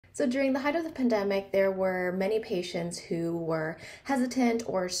So during the height of the pandemic, there were many patients who were hesitant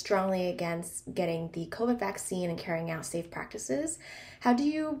or strongly against getting the COVID vaccine and carrying out safe practices. How do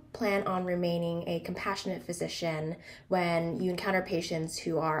you plan on remaining a compassionate physician when you encounter patients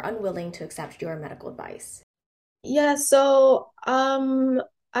who are unwilling to accept your medical advice? Yeah, so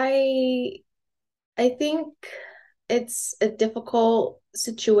I think it's a difficult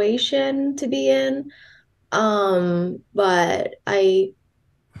situation to be in. But I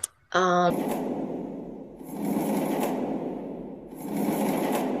I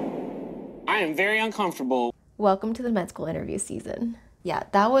am very uncomfortable. Welcome to the med school interview season. Yeah,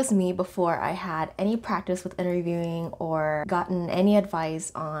 that was me before I had any practice with interviewing or gotten any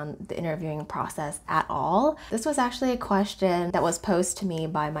advice on the interviewing process at all. This was actually a question that was posed to me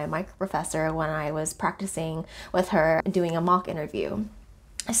by my micro professor when I was practicing with her doing a mock interview.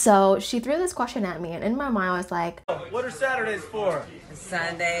 So she threw this question at me, and in my mind, I was like, What are Saturdays for?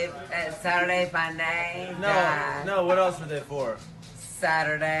 Saturday, Monday. No, what else are they for?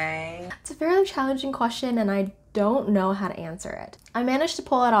 Saturday. it's a fairly challenging question, and I don't know how to answer it. I managed to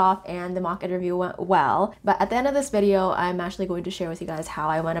pull it off and the mock interview went well, but at the end of this video, I'm actually going to share with you guys how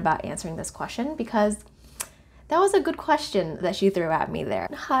I went about answering this question because that was a good question that she threw at me there.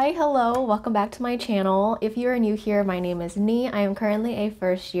 Hi, hello, welcome back to my channel. If you are new here, my name is Nee. I am currently a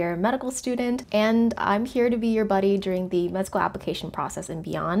first-year medical student, and I'm here to be your buddy during the med school application process and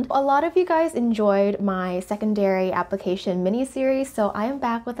beyond. A lot of you guys enjoyed my secondary application mini-series, so I am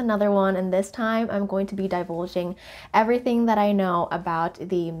back with another one, and this time I'm going to be divulging everything that I know about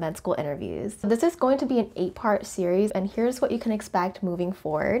the med school interviews. This is going to be an 8-part series, and here's what you can expect moving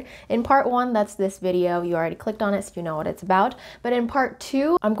forward. In part 1, that's this video, you already clicked on it so you know what it's about, but in part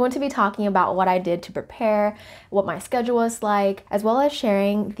 2 I'm going to be talking about what I did to prepare, what my schedule was like, as well as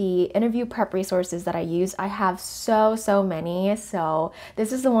sharing the interview prep resources that I use. I have so many, so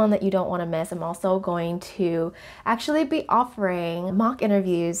this is the one that you don't want to miss. I'm also going to actually be offering mock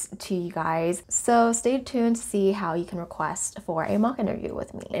interviews to you guys, so stay tuned to see how you can request for a mock interview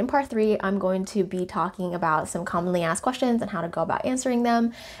with me. In part 3 I'm going to be talking about some commonly asked questions and how to go about answering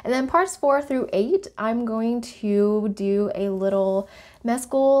them, and then parts 4 through 8 I'm going to do a little med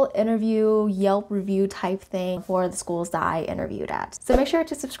school interview Yelp review type thing for the schools that I interviewed at. So make sure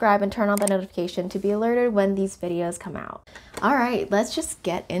to subscribe and turn on the notification to be alerted when these videos come out. All right, let's just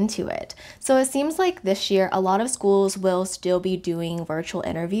get into it. So it seems like this year a lot of schools will still be doing virtual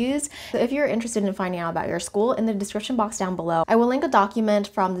interviews. So if you're interested in finding out about your school, in the description box down below I will link a document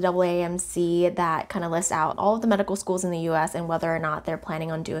from the AAMC that kind of lists out all of the medical schools in the US and whether or not they're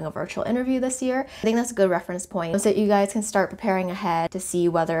planning on doing a virtual interview this year. I think that's a good reference point so that you guys can start preparing ahead to see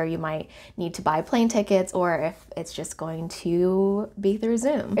whether you might need to buy plane tickets or if it's just going to be through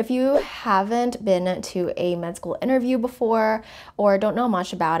Zoom. If you haven't been to a med school interview before or don't know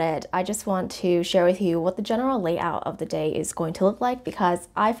much about it, I just want to share with you what the general layout of the day is going to look like because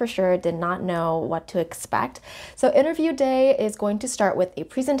I for sure did not know what to expect. So interview day is going to start with a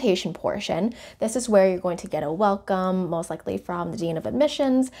presentation portion. This is where you're going to get a welcome, most likely from the Dean of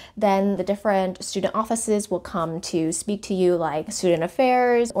Admissions. Then the different student offices will come to speak to you, like Student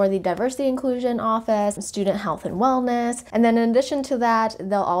Affairs or the Diversity Inclusion Office, Student Health and Wellness. And then in addition to that,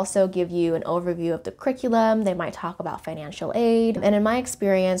 they'll also give you an overview of the curriculum. They might talk about financial aid. And in my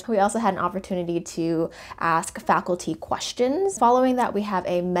experience, we also had an opportunity to ask faculty questions. Following that, we have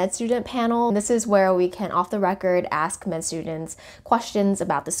a med student panel. This is where we can off the record ask med students questions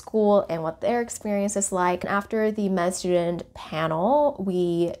about the school and what their experience is like. And after the med student panel,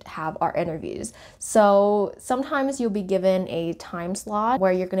 we have our interviews. So sometimes you'll be given a time slot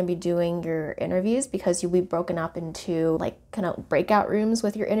where you're going to be doing your interviews because you'll be broken up into like kind of breakout rooms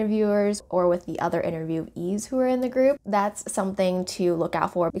with your interviewers or with the other interviewees who are in the group. That's something to look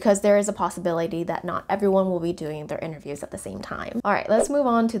out for because there is a possibility that not everyone will be doing their interviews at the same time. All right, let's move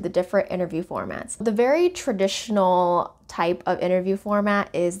on to the different interview formats. The very traditional type of interview format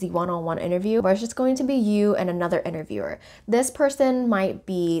is the one-on-one interview where it's just going to be you and another interviewer. This person might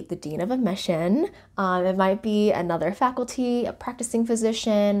be the Dean of Admission, it might be another faculty, a practicing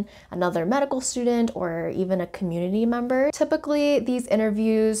physician, another medical student, or even a community member. Typically, these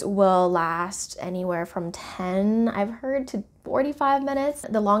interviews will last anywhere from 10, I've heard, to 45 minutes.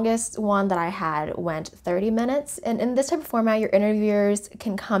 The longest one that I had went 30 minutes. And in this type of format, your interviewers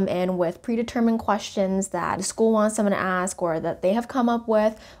can come in with predetermined questions that the school wants them to ask or that they have come up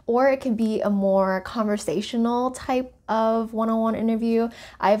with, or it can be a more conversational type of one-on-one interview.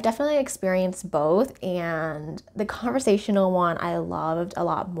 I've definitely experienced both, and the conversational one I loved a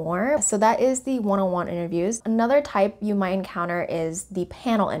lot more. So that is the one-on-one interviews. Another type you might encounter is the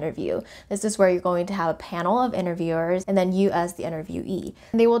panel interview. This is where you're going to have a panel of interviewers and then you as the interviewee.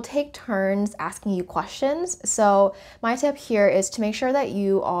 They will take turns asking you questions. So my tip here is to make sure that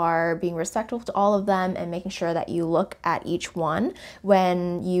you are being respectful to all of them and making sure that you look at each one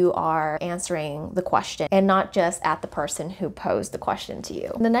when you are answering the question and not just at the person who posed the question to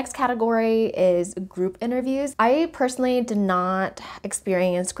you. The next category is group interviews. I personally did not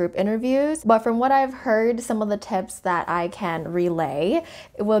experience group interviews, but from what I've heard, some of the tips that I can relay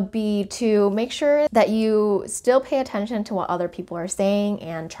would be to make sure that you still pay attention to what other people are saying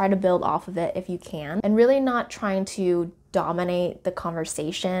and try to build off of it if you can, and really not trying to dominate the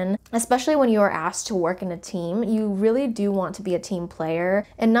conversation. Especially when you are asked to work in a team, you really do want to be a team player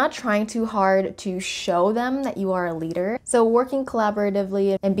and not trying too hard to show them that you are a leader. So working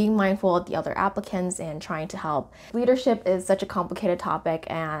collaboratively and being mindful of the other applicants and trying to help. Leadership is such a complicated topic,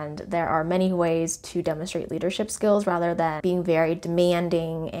 and there are many ways to demonstrate leadership skills rather than being very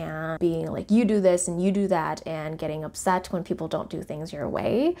demanding and being like, you do this and you do that, and getting upset when people don't do things your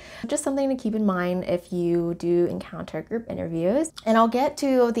way. Just something to keep in mind if you do encounter group interviews. And I'll get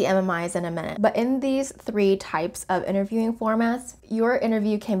to the MMIs in a minute. But in these three types of interviewing formats, your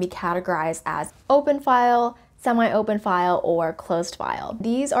interview can be categorized as open file, semi-open file, or closed file.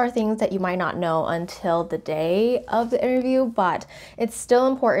 These are things that you might not know until the day of the interview, but it's still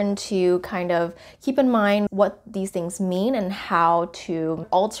important to kind of keep in mind what these things mean and how to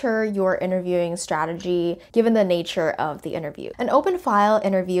alter your interviewing strategy given the nature of the interview. An open file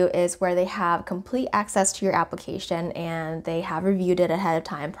interview is where they have complete access to your application and they have reviewed it ahead of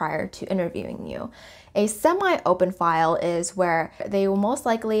time prior to interviewing you. A semi-open file is where they will most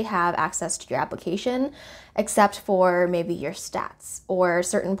likely have access to your application, except for maybe your stats, or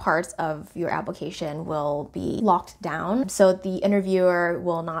certain parts of your application will be locked down, so the interviewer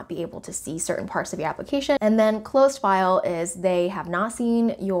will not be able to see certain parts of your application. And then closed file is they have not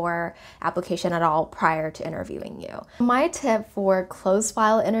seen your application at all prior to interviewing you. My tip for closed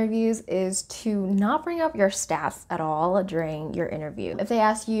file interviews is to not bring up your stats at all during your interview. If they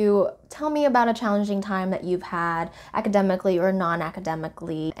ask you, tell me about a challenging time that you've had academically or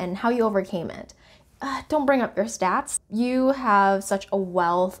non-academically and how you overcame it. Don't bring up your stats. You have such a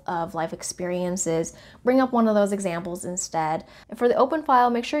wealth of life experiences. Bring up one of those examples instead. And for the open file,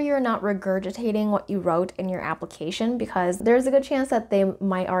 make sure you're not regurgitating what you wrote in your application, because there's a good chance that they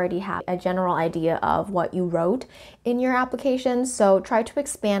might already have a general idea of what you wrote in your application. So try to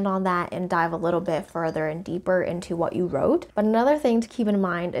expand on that and dive a little bit further and deeper into what you wrote. But another thing to keep in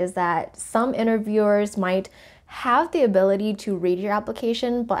mind is that some interviewers might have the ability to read your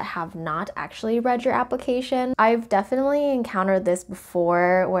application but have not actually read your application. I've definitely encountered this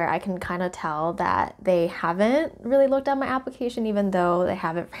before where I can kind of tell that they haven't really looked at my application even though they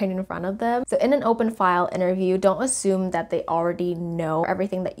have it right in front of them. So in an open file interview, don't assume that they already know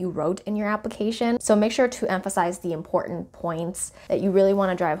everything that you wrote in your application. So make sure to emphasize the important points that you really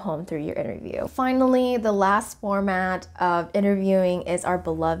want to drive home through your interview. Finally, the last format of interviewing is our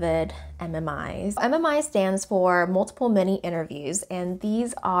beloved MMIs. MMI stands for multiple mini interviews, and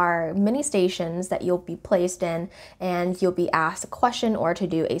these are mini stations that you'll be placed in and you'll be asked a question or to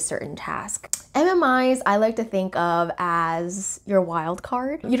do a certain task. MMIs I like to think of as your wild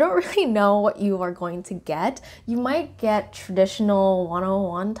card. You don't really know what you are going to get. You might get traditional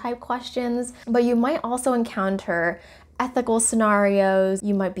 101 type questions, but you might also encounter ethical scenarios.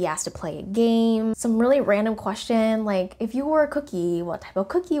 You might be asked to play a game, some really random question like, if you were a cookie, what type of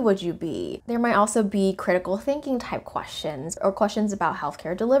cookie would you be? There might also be critical thinking type questions or questions about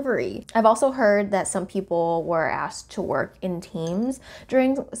healthcare delivery. I've also heard that some people were asked to work in teams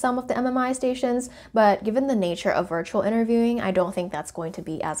during some of the MMI stations, but given the nature of virtual interviewing, I don't think that's going to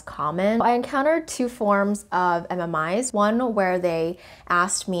be as common. I encountered two forms of MMIs, one where they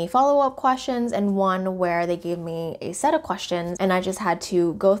asked me follow-up questions and one where they gave me a set of questions and I just had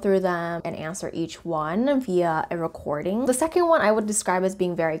to go through them and answer each one via a recording. The second one I would describe as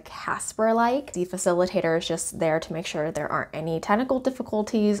being very Casper-like. The facilitator is just there to make sure there aren't any technical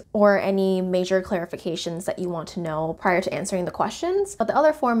difficulties or any major clarifications that you want to know prior to answering the questions. But the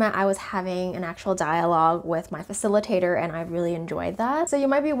other format, I was having an actual dialogue with my facilitator and I really enjoyed that. So you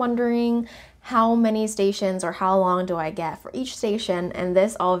might be wondering, how many stations or how long do I get for each station, and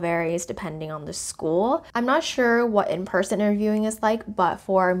this all varies depending on the school. I'm not sure what in-person interviewing is like, but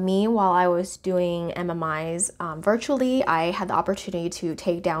for me, while I was doing MMIs virtually, I had the opportunity to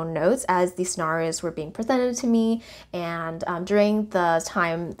take down notes as the scenarios were being presented to me, and during the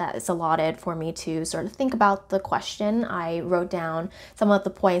time that is allotted for me to sort of think about the question, I wrote down some of the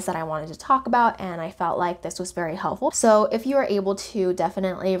points that I wanted to talk about, and I felt like this was very helpful. So if you are able to,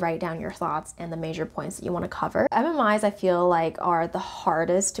 definitely write down your thoughts and the major points that you want to cover. MMIs, I feel like, are the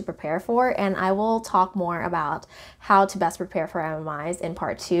hardest to prepare for, and I will talk more about how to best prepare for MMIs in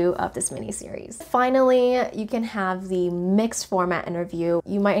part 2 of this mini series. Finally, you can have the mixed format interview.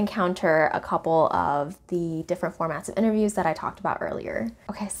 You might encounter a couple of the different formats of interviews that I talked about earlier.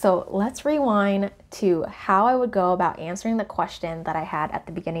 Okay, so let's rewind to how I would go about answering the question that I had at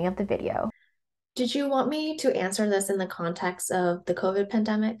the beginning of the video. Did you want me to answer this in the context of the COVID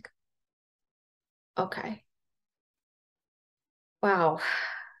pandemic? Okay. Wow,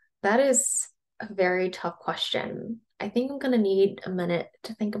 that is a very tough question. I think I'm gonna need a minute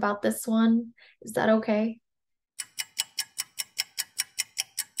to think about this one. Is that okay?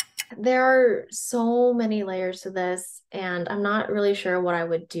 There are so many layers to this, and I'm not really sure what I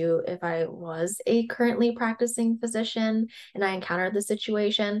would do if I was a currently practicing physician and I encountered the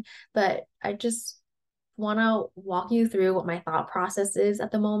situation, but I just want to walk you through what my thought process is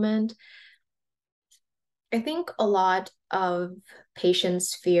at the moment. I think a lot of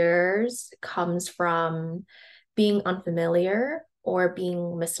patients' fears comes from being unfamiliar or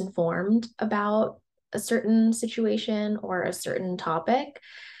being misinformed about a certain situation or a certain topic.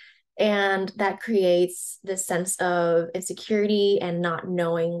 And that creates this sense of insecurity and not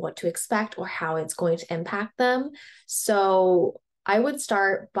knowing what to expect or how it's going to impact them. So I would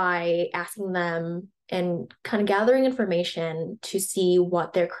start by asking them and kind of gathering information to see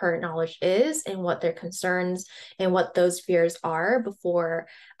what their current knowledge is and what their concerns and what those fears are before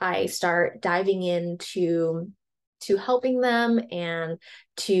I start diving into helping them and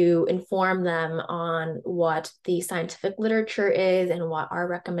to inform them on what the scientific literature is and what our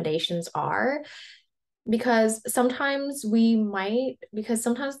recommendations are. Because sometimes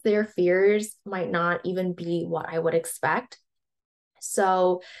their fears might not even be what I would expect.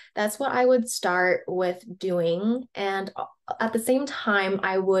 So that's what I would start with doing. And at the same time,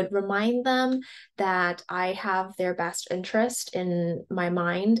 I would remind them that I have their best interest in my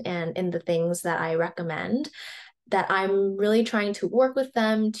mind and in the things that I recommend, that I'm really trying to work with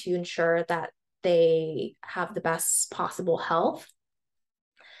them to ensure that they have the best possible health.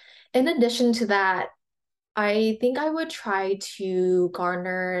 In addition to that, I think I would try to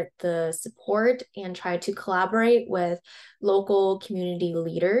garner the support and try to collaborate with local community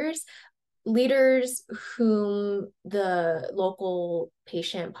leaders whom the local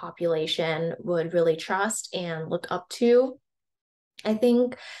patient population would really trust and look up to. I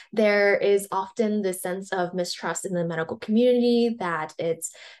think there is often this sense of mistrust in the medical community that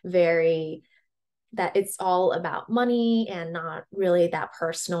it's all about money and not really that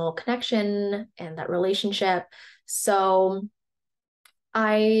personal connection and that relationship. So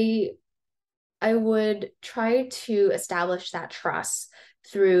I would try to establish that trust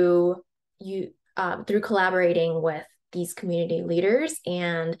through collaborating with these community leaders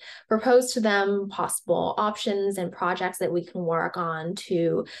and propose to them possible options and projects that we can work on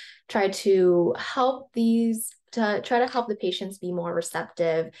to try to help the patients be more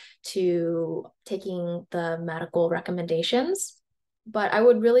receptive to taking the medical recommendations. But I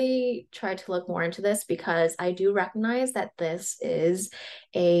would really try to look more into this because I do recognize that this is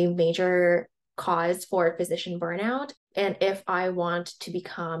a major cause for physician burnout. And if I want to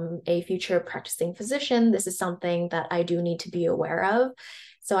become a future practicing physician, this is something that I do need to be aware of.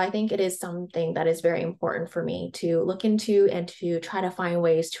 So I think it is something that is very important for me to look into and to try to find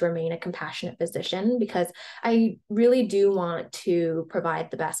ways to remain a compassionate physician, because I really do want to provide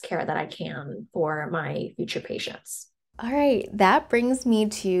the best care that I can for my future patients. All right, that brings me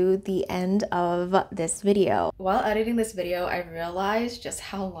to the end of this video. While editing this video, I realized just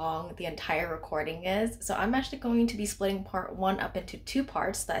how long the entire recording is. So I'm actually going to be splitting part 1 up into 2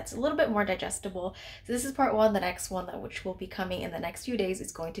 parts. That's a little bit more digestible. So this is part 1. The next one, which will be coming in the next few days,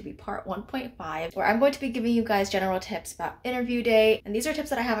 is going to be part 1.5, where I'm going to be giving you guys general tips about interview day. And these are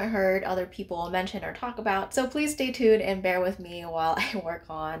tips that I haven't heard other people mention or talk about. So please stay tuned and bear with me while I work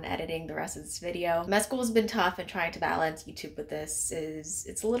on editing the rest of this video. Med school has been tough, and trying to balance YouTube with this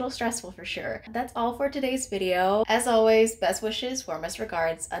it's a little stressful for sure. That's all for today's video. As always, best wishes, warmest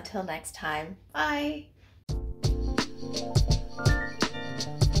regards. Until next time, bye!